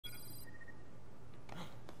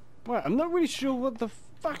Well, I'm not really sure what the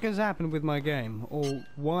fuck has happened with my game, or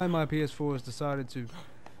why my PS4 has decided to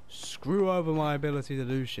screw over my ability to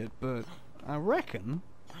do shit, but I reckon,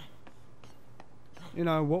 you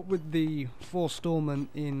know, what with the forestallment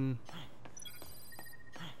in...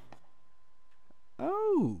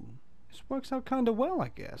 Oh, this works out kinda well, I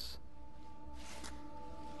guess.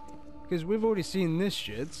 Because we've already seen this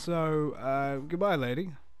shit, so, goodbye,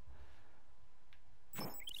 lady.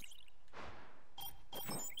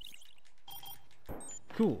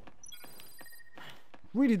 Cool.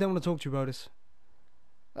 Really don't want to talk to you about this.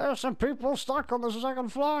 There's some people stuck on the second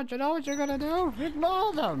floor. Do you know what you're gonna do?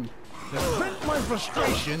 Ignore them. To vent my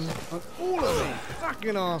frustration on all of these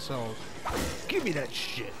fucking assholes. Give me that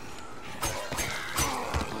shit.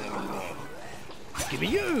 Give me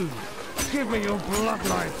you. Give me your blood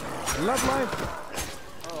life. Blood life?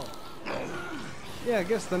 Oh. Yeah, I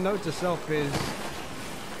guess the note to self is...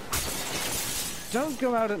 don't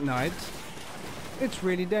go out at night. It's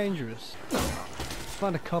really dangerous.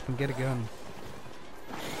 Find a cop and get a gun.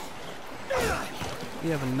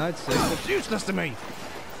 You have a nightstick that's useless to me!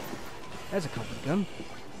 There's a cop with a gun.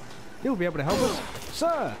 He'll be able to help us.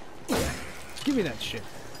 Sir! Give me that shit.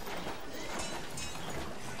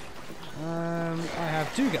 I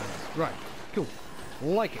have 2 guns. Right. Cool.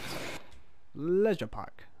 Like it. Leisure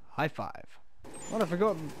Park. High five. What I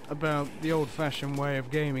forgot about the old-fashioned way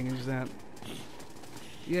of gaming is that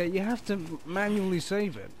yeah, you have to manually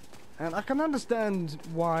save it. And I can understand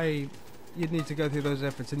why you'd need to go through those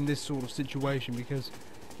efforts in this sort of situation, because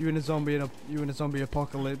you're in a zombie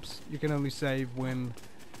apocalypse. You can only save when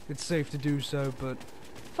it's safe to do so, but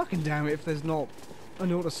fucking damn it if there's not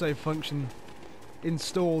an autosave function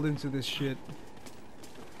installed into this shit.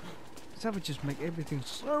 That would just make everything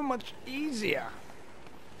so much easier.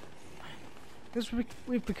 Because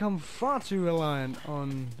we've become far too reliant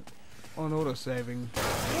on autosaving.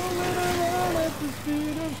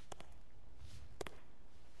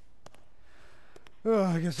 Oh,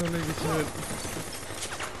 I guess I'll leave it to it.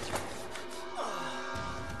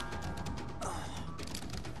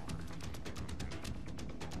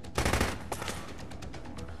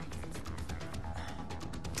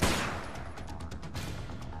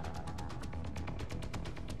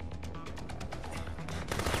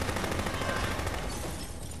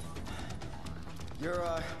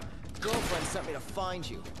 Your girlfriend sent me to find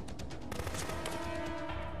you.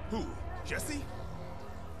 Who? Jesse?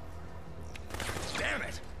 Damn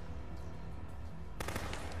it!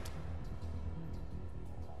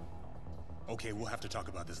 Okay, we'll have to talk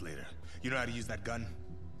about this later. You know how to use that gun?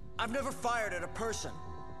 I've never fired at a person.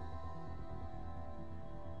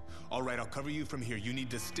 All right, I'll cover you from here. You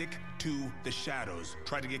need to stick to the shadows.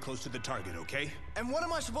 Try to get close to the target, okay? And what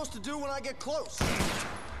am I supposed to do when I get close?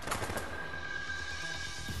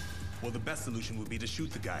 Well, the best solution would be to shoot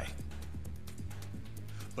the guy.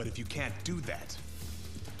 But if you can't do that,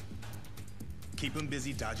 keep him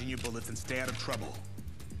busy dodging your bullets and stay out of trouble.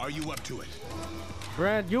 Are you up to it?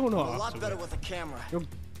 Brad, you're not A lot better with a camera.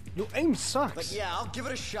 Your aim sucks. But yeah, I'll give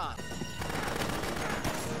it a shot.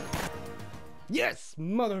 Yes,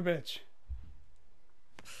 mother bitch.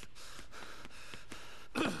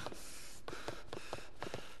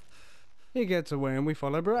 He gets away and we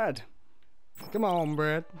follow Brad. Come on,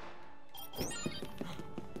 Brad.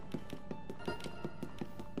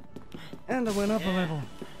 And I went up a level.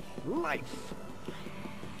 Life.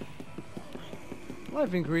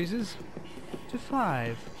 Life increases to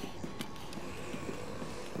 5.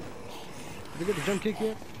 Did we get the jump kick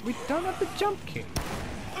yet? We don't have the jump kick.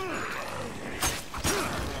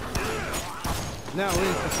 Now is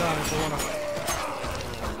the time for one of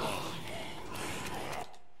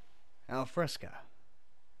al fresco.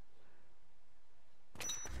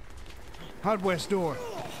 Hardware store.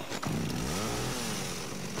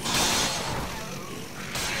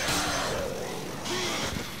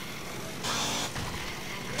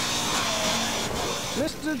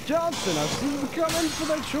 Mr. Johnson, I see you coming for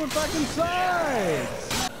that short back inside.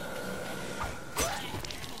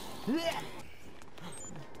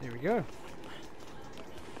 There we go.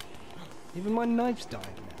 Even my knife's dying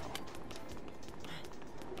now.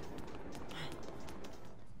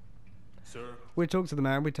 Sir? We talked to the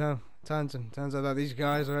man, turns out that these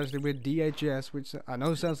guys are actually with DHS, which I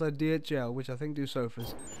know sounds like DHL, which I think do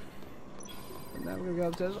sofas. And now we're gonna go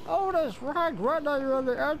upstairs. Oh, that's right now you're in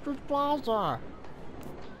the entrance plaza.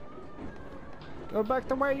 Go back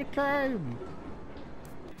the way you came.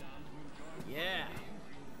 Yeah.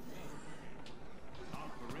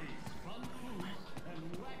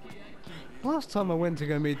 Last time I went to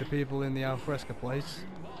go meet the people in the alfresco place,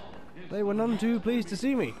 they were none too pleased to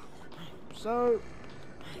see me. So,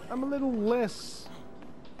 I'm a little less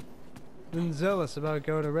than zealous about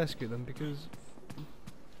going to rescue them because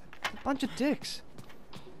a bunch of dicks.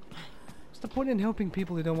 What's the point in helping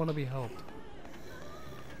people who don't want to be helped?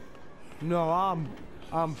 No,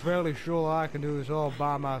 I'm fairly sure I can do this all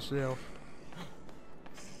by myself.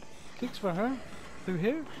 Kicks for her? Through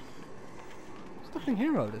here? There's nothing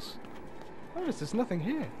here, Otis. Otis, there's nothing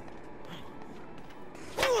here.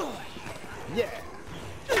 Yeah.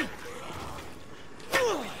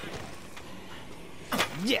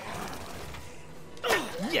 Yeah.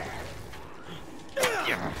 Yeah.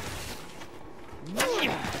 Yeah.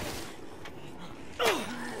 Yeah.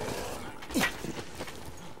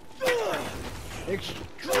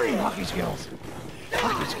 Extreme hockey skills.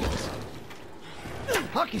 Hockey skills.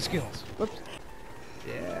 Hockey skills. Whoops.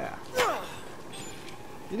 Yeah.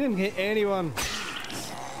 You didn't hit anyone.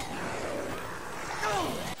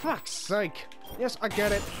 Fuck's sake. Yes, I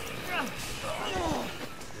get it.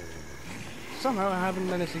 Somehow I haven't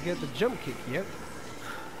managed to get the jump kick yet.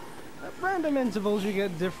 At random intervals you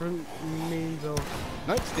get different means of...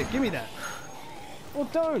 Nightstick, give me that. Or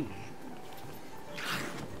don't.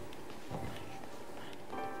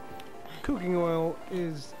 Cooking oil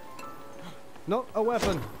is not a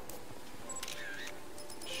weapon.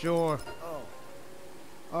 Sure.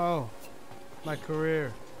 Oh. My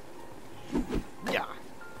career. Yeah.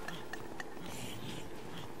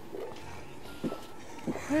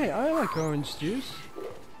 Hey, I like orange juice.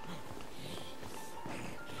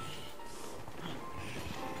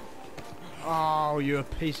 Oh, you're a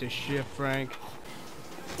piece of shit, Frank.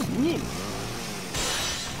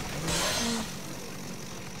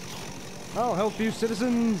 I'll help you,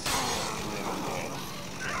 citizens.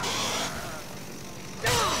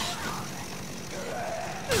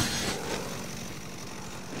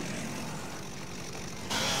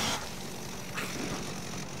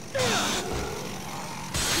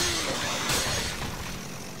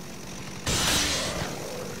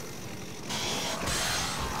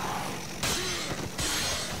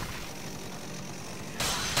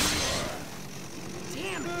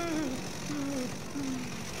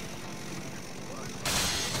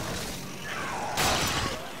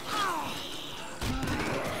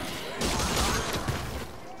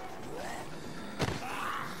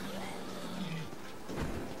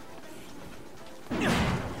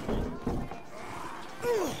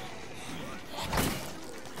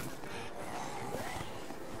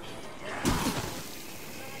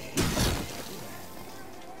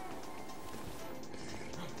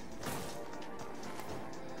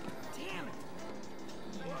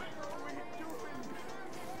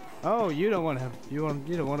 Oh, you don't want to have you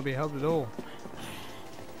don't want to be helped at all.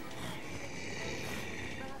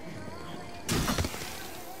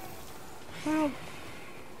 Well,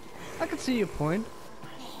 I can see your point.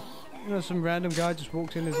 You know, some random guy just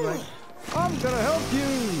walks in and is like, I'm gonna help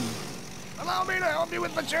you! Allow me to help you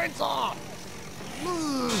with the chainsaw!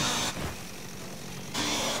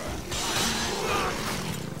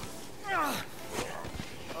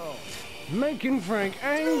 Making Frank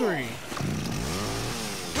angry!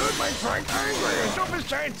 Dude, make Frank angry and drop his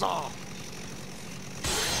chainsaw!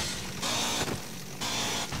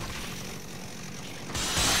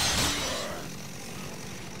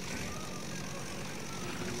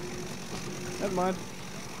 Never mind.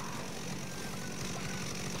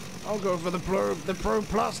 I'll go for the Pro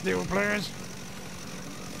Plus deal, players.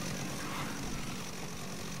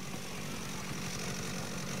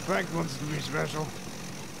 Frank wants to be special.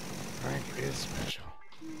 Frank is special.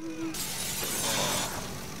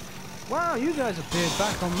 Wow, you guys appeared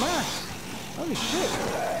back en masse. Holy shit.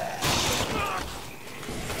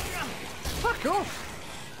 Fuck off.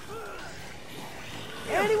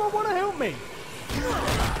 Anyone want to help me?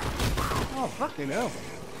 Oh, fucking hell.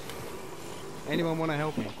 Anyone want to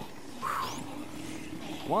help me?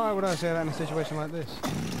 Why would I say that in a situation like this?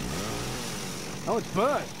 Oh, it's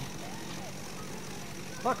Bert.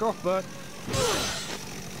 Fuck off, Bert.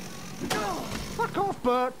 Fuck off,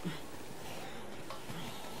 Bert.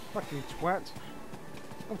 Fucking twat.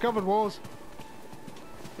 I've covered walls.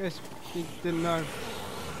 Guess you didn't know.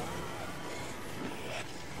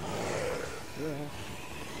 Yeah.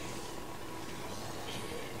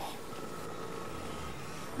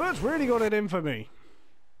 Bert's really got it in for me.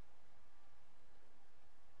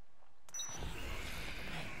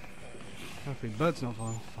 Hopefully Bert's not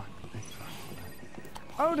fine.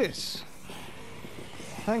 Otis!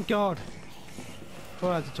 Thank God.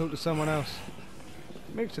 Thought I had to talk to someone else.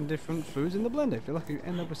 Make some different foods in the blender. I feel like you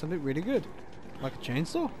end up with something really good. Like a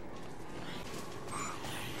chainsaw?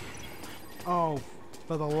 Oh,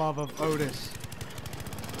 for the love of Otis.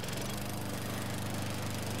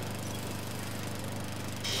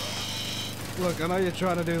 Look, I know you're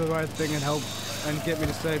trying to do the right thing and help and get me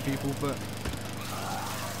to save people, but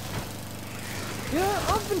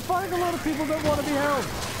yeah, I've been fighting a lot of people that want to be helped.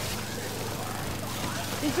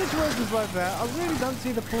 In situations like that, I really don't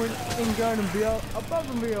see the point in going and above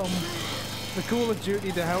and beyond the Call of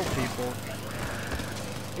Duty to help people.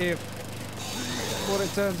 If what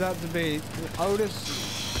it turns out to be, Otis,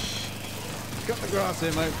 cut the grass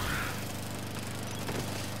here, mate.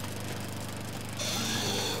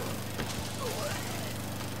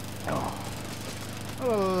 Oh,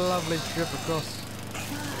 what a lovely trip across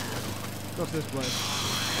this place.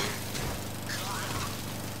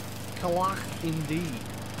 Kalak indeed.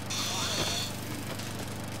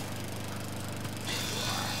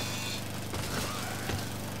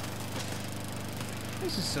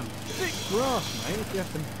 This is some thick grass, mate, if you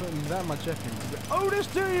have to put in that much effort into it. Otis,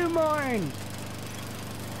 do you mind?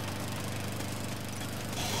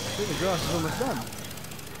 I think the grass is almost done.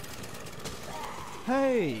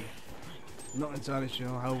 Hey! Not entirely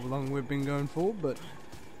sure how long we've been going for, but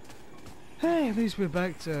hey, at least we're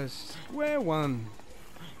back to square one.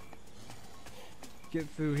 Get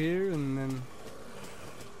through here and then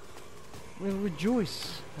we'll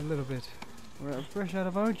rejoice a little bit. We're fresh out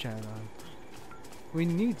of OJ now. We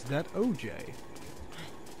need that OJ.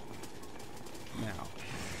 Now.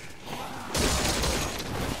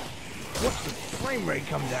 Watch the frame rate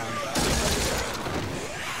come down.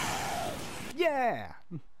 Yeah!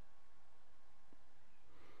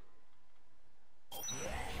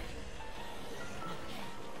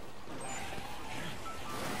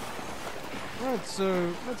 Right,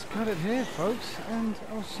 so let's cut it here, folks, and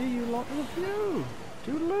I'll see you lot in a few.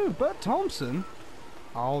 Toodaloo. Bert Thompson?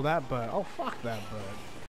 Oh, that bird. Oh, fuck that bird.